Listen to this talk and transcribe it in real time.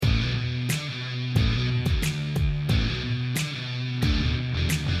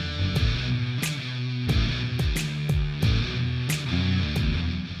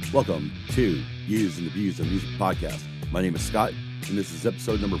Welcome to Views and the Views of Music Podcast. My name is Scott, and this is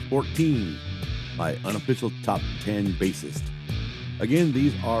episode number 14, my unofficial top 10 bassist. Again,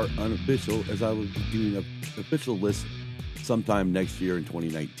 these are unofficial, as I will be doing an official list sometime next year in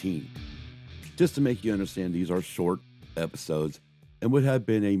 2019. Just to make you understand, these are short episodes and would have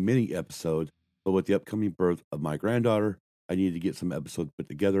been a mini episode, but with the upcoming birth of my granddaughter, I needed to get some episodes put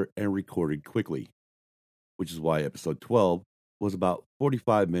together and recorded quickly, which is why episode 12 was about a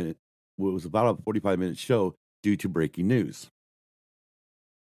 45-minute show due to breaking news.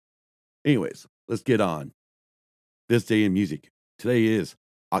 Anyways, let's get on. This day in music. Today is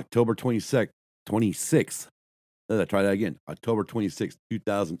October 26th. Let's try that again. October 26th,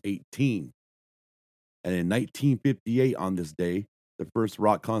 2018. And in 1958 on this day, the first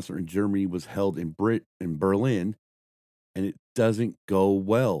rock concert in Germany was held in Berlin, and it doesn't go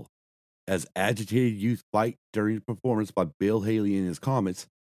well. As agitated youth fight during the performance by Bill Haley and his Comets,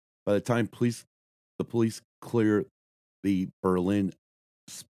 by the time the police clear the Berlin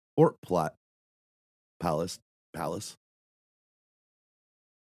Sport Palace,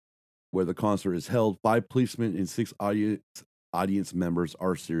 where the concert is held, 5 policemen and 6 audience members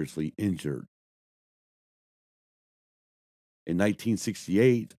are seriously injured. In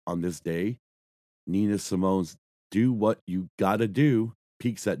 1968, on this day, Nina Simone's "Do What You Gotta Do"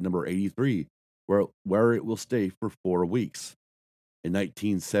 peaks at number 83, where it will stay for 4 weeks. In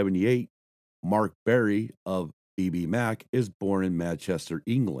 1978, Mark Berry of B.B. Mac is born in Manchester,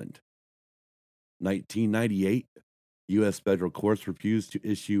 England. 1998, U.S. federal courts refused to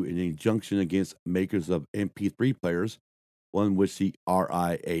issue an injunction against makers of MP3 players, one which the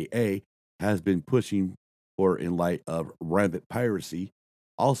RIAA has been pushing for in light of rampant piracy.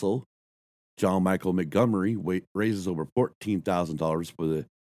 Also, John Michael Montgomery raises over $14,000 for the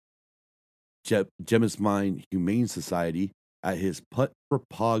Gemismine Humane Society at his Putt for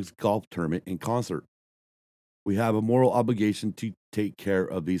Pogs golf tournament and concert. "We have a moral obligation to take care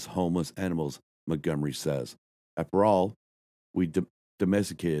of these homeless animals," Montgomery says. "After all, we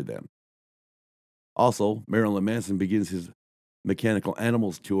domesticated them." Also, Marilyn Manson begins his Mechanical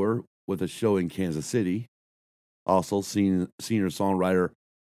Animals tour with a show in Kansas City. Also, singer-songwriter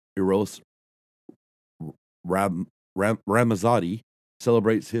Eros Ramazzotti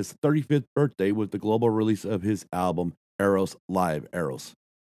celebrates his 35th birthday with the global release of his album Eros Live Eros,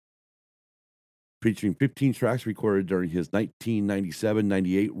 featuring 15 tracks recorded during his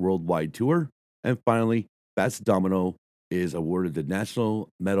 1997-98 worldwide tour. And finally, Fats Domino is awarded the National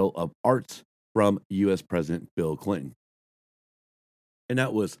Medal of Arts from U.S. President Bill Clinton. And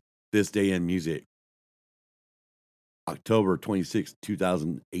that was This Day in Music, October 26,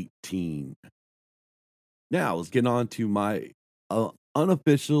 2018. Now, let's get on to my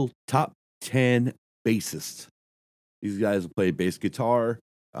unofficial top 10 bassists. These guys play bass guitar.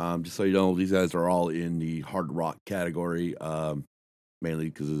 Just so you know, these guys are all in the hard rock category, mainly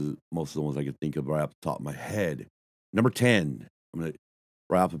because most of the ones I can think of right off the top of my head. Number 10, right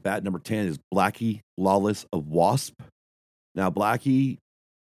off the bat, number 10 is Blackie Lawless of Wasp. Now, Blackie,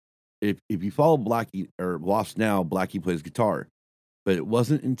 if you follow Blackie or Wasp now, Blackie plays guitar. But it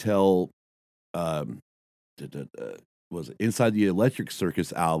wasn't until was Inside the Electric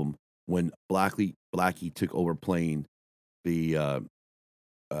Circus album when Blackie took over playing the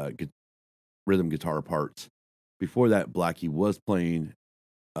rhythm guitar parts. Before that, Blackie was playing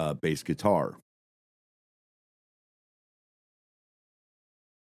bass guitar.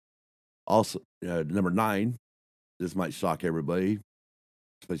 Also, number 9, this might shock everybody,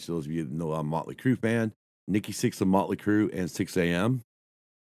 especially those of you that know I'm a Motley Crue fan. Nikki Sixx of Motley Crue and 6 a.m.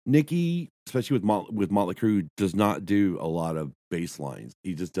 Nikki, especially with Motley Crue, does not do a lot of bass lines.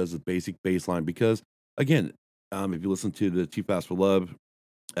 He just does a basic bass line because, again, if you listen to the Too Fast for Love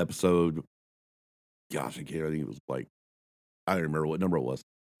episode, gosh, I think it was like, I don't remember what number it was.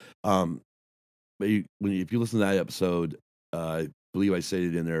 But if you listen to that episode, I believe I said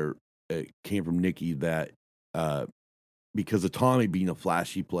it in there, it came from Nikki that because of Tommy being a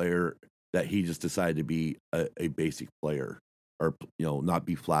flashy player, that he just decided to be a basic player, or not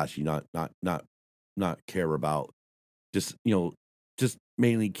be flashy, not care about, just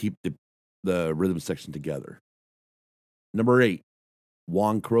mainly keep the rhythm section together. Number 8,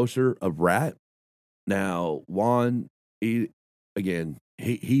 Juan Crosher of Rat. Now, Juan, he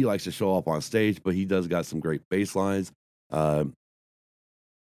likes to show up on stage, but he does got some great bass lines,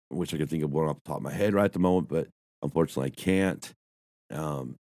 which I can think of one off the top of my head right at the moment, but unfortunately I can't.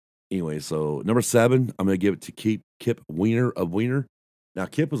 Anyway, so number 7, I'm going to give it to Kip Wiener of Wiener. Now,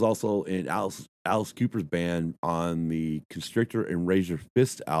 Kip was also in Alice Cooper's band on the Constrictor and Razor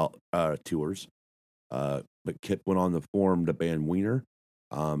Fist tours, but Kip went on to form the band Wiener.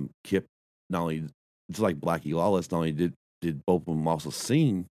 Kip not only just like Blackie Lawless, not only did both of them also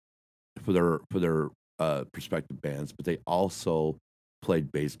sing for their prospective bands, but they also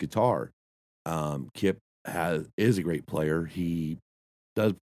played bass guitar. Kip is a great player. He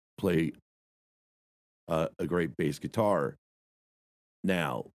does play a great bass guitar.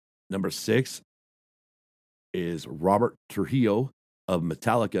 Now, number 6 is Robert Trujillo of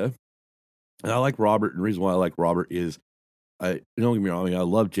Metallica. And I like Robert, and the reason why I like Robert is don't get me wrong, I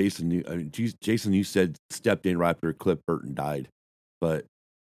love Jason. Jason Newsted stepped in right after Cliff Burton died, but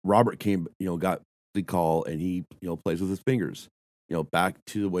Robert came, got the call, and he, plays with his fingers, back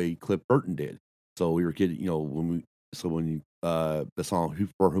to the way Cliff Burton did. So we were getting, the song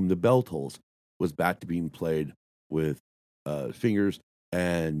 "For Whom the Bell Tolls" was back to being played with fingers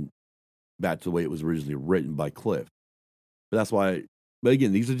and back to the way it was originally written by Cliff. But that's why. But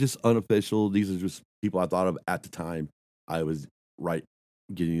again, these are just unofficial. These are just people I thought of at the time I was right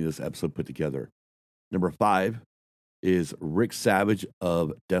getting this episode put together. Number 5 is Rick Savage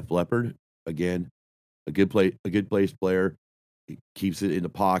of Def Leppard. Again, a good bass player. He keeps it in the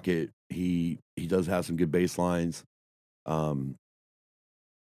pocket. He does have some good bass lines.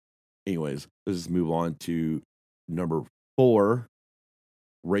 Anyways, let's just move on to number 4,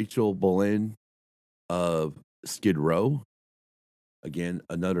 Rachel Bolan of Skid Row. Again,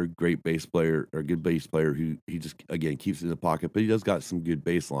 another great bass player or good bass player who he just again keeps it in the pocket, but he does got some good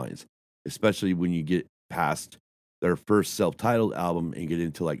bass lines, especially when you get past their first self-titled album and get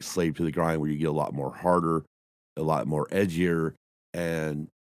into like Slave to the Grind, where you get a lot more harder, a lot more edgier, and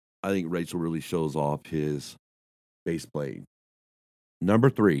I think Rachel really shows off his bass playing. Number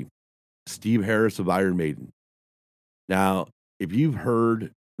 3, Steve Harris of Iron Maiden. Now, if you've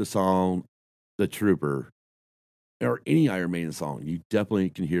heard the song "The Trooper," or any Iron Maiden song, you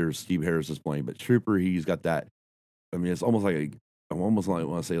definitely can hear Steve Harris is playing. But Trooper, he's got that. I mean, it's almost like I'm almost like I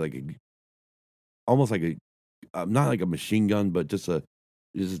want to say like almost like not like a machine gun, but just. But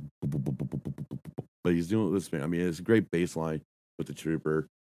he's doing it with his finger. I mean, it's a great bass line with the Trooper,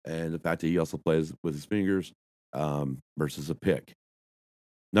 and the fact that he also plays with his fingers versus a pick.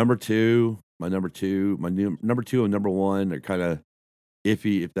 Number 2, my number 2 and number 1 are kind of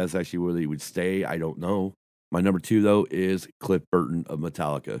iffy if that's actually where they would stay. I don't know. My number 2, though, is Cliff Burton of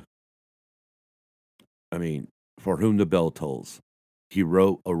Metallica. I mean, For Whom the Bell Tolls. He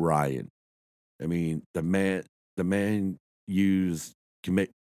wrote Orion. I mean, the man used the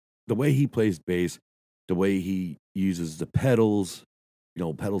way he plays bass, the way he uses the pedals,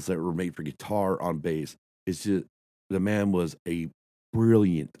 pedals that were made for guitar on bass. It's just the man was a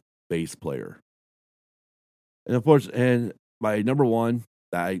brilliant bass player. And of course, and my number 1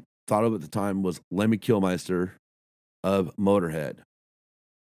 that I thought of at the time was Lemmy Kilmister of Motorhead.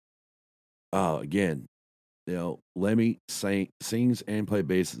 Again, Lemmy sings and play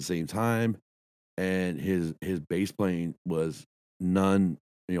bass at the same time, and his bass playing was none,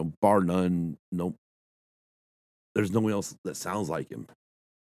 bar none. No, there's no one else that sounds like him.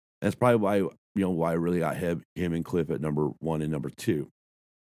 That's probably why I really got him and Cliff at number 1 and number 2.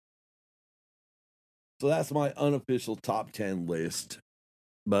 So that's my unofficial top 10 list.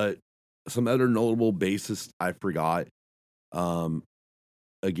 But some other notable bassists I forgot.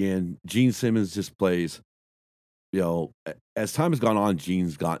 Again, Gene Simmons just plays, as time has gone on,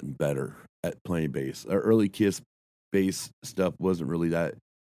 Gene's gotten better at playing bass. Our early Kiss bass stuff wasn't really that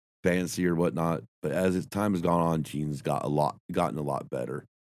fancy or whatnot, but as time has gone on, Gene's gotten a lot better.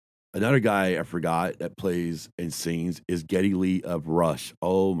 Another guy I forgot that plays and sings is Geddy Lee of Rush.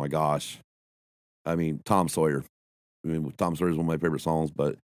 Oh my gosh. I mean, Tom Sawyer. Tom Sawyer is one of my favorite songs,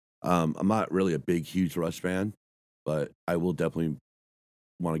 but I'm not really a huge Rush fan, but I will definitely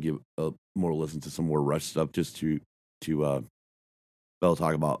want to give a more listen to some more Rush stuff just to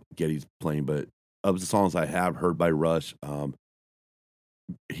talk about Geddy's playing. But of the songs I have heard by Rush,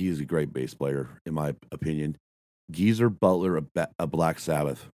 he is a great bass player in my opinion. Geezer Butler of Black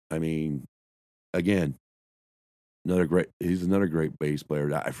Sabbath. I mean, again, he's another great bass player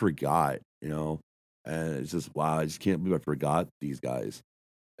that I forgot, and it's just wow, I just can't believe I forgot these guys.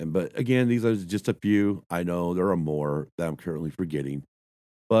 But again, these are just a few. I know there are more that I'm currently forgetting,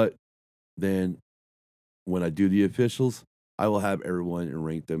 but then when I do the officials, I will have everyone and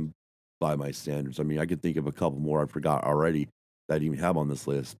rank them by my standards. I mean, I could think of a couple more I forgot already that I didn't even have on this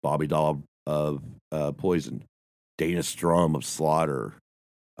list. Bobby Dahl of Poison, Dana Strum of Slaughter,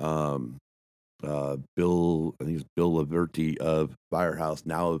 Bill, I think it's Bill Laverty of Firehouse,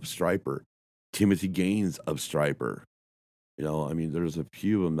 now of Striper, Timothy Gaines of Striper. I mean, there's a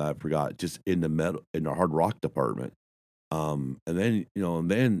few of them that I forgot just in the hard rock department. And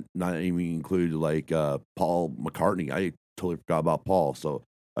then not even include like Paul McCartney. I totally forgot about Paul. So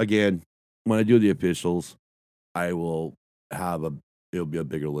again, when I do the officials, I will have it'll be a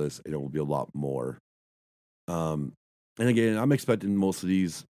bigger list and it will be a lot more. And again, I'm expecting most of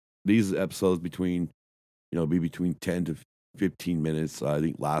these episodes between, be between 10 to 15 minutes. I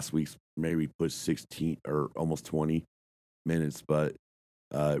think last week's maybe pushed 16 or almost 20 minutes, but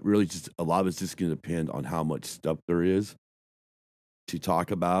really just a lot of it's just going to depend on how much stuff there is to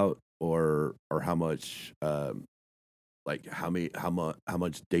talk about, or how much like how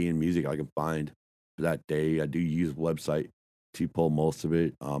much day in music I can find for that day. I do use a website to pull most of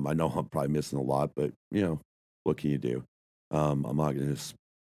it. I know I'm probably missing a lot, but what can you do? I'm not gonna just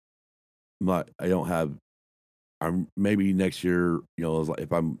I don't have. I'm maybe next year,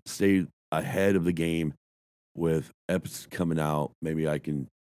 if I'm stay ahead of the game with episodes coming out, maybe I can,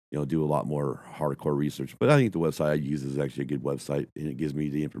 do a lot more hardcore research. But I think the website I use is actually a good website, and it gives me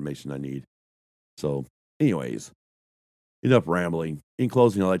the information I need. So, anyways, enough rambling. In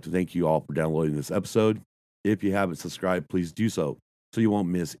closing, I'd like to thank you all for downloading this episode. If you haven't subscribed, please do so you won't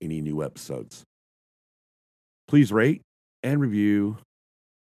miss any new episodes. Please rate and review.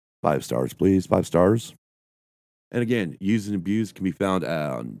 5 stars, please. 5 stars. And again, Used and Abused can be found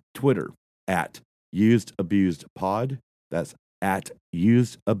on Twitter at Used Abused Pod. That's at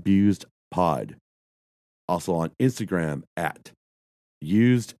Used Abused Pod. Also on Instagram at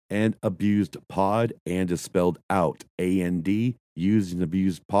Used and Abused Pod, and is spelled out AND. Used and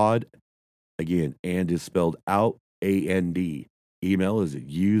Abused Pod. Again, and is spelled out AND. Email is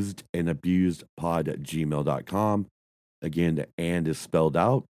usedandabusedpod@gmail.com. Again, the and is spelled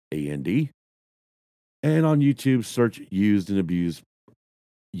out AND. And on YouTube, search Used and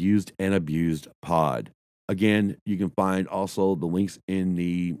Abused Pod. Again, you can find also the links in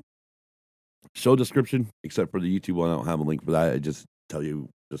the show description, except for the YouTube one. I don't have a link for that. I just tell you,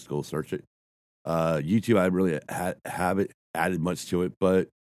 just go search it. YouTube, I really haven't added much to it, but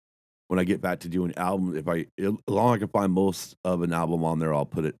when I get back to doing albums, as long as I can find most of an album on there, I'll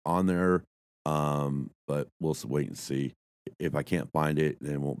put it on there. But we'll wait and see. If I can't find it,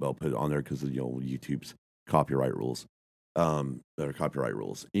 then I won't be able to put it on there because of YouTube's copyright rules.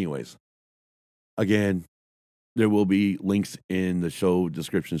 Anyways, again, there will be links in the show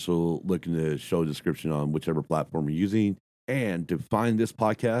description, so look in the show description on whichever platform you're using. And to find this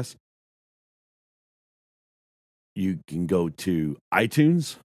podcast, you can go to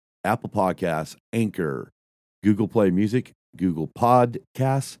iTunes, Apple Podcasts, Anchor, Google Play Music, Google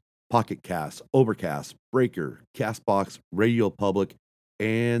Podcasts, Pocket Casts, Overcast, Breaker, Castbox, Radio Public,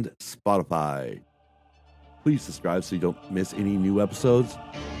 and Spotify. Please subscribe so you don't miss any new episodes.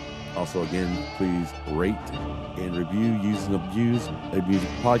 Also, again, please rate and review Used and Abused, a music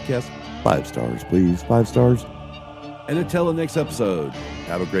podcast. 5 stars, please. 5 stars. And until the next episode,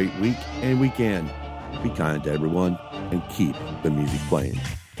 have a great week and weekend. Be kind to everyone and keep the music playing.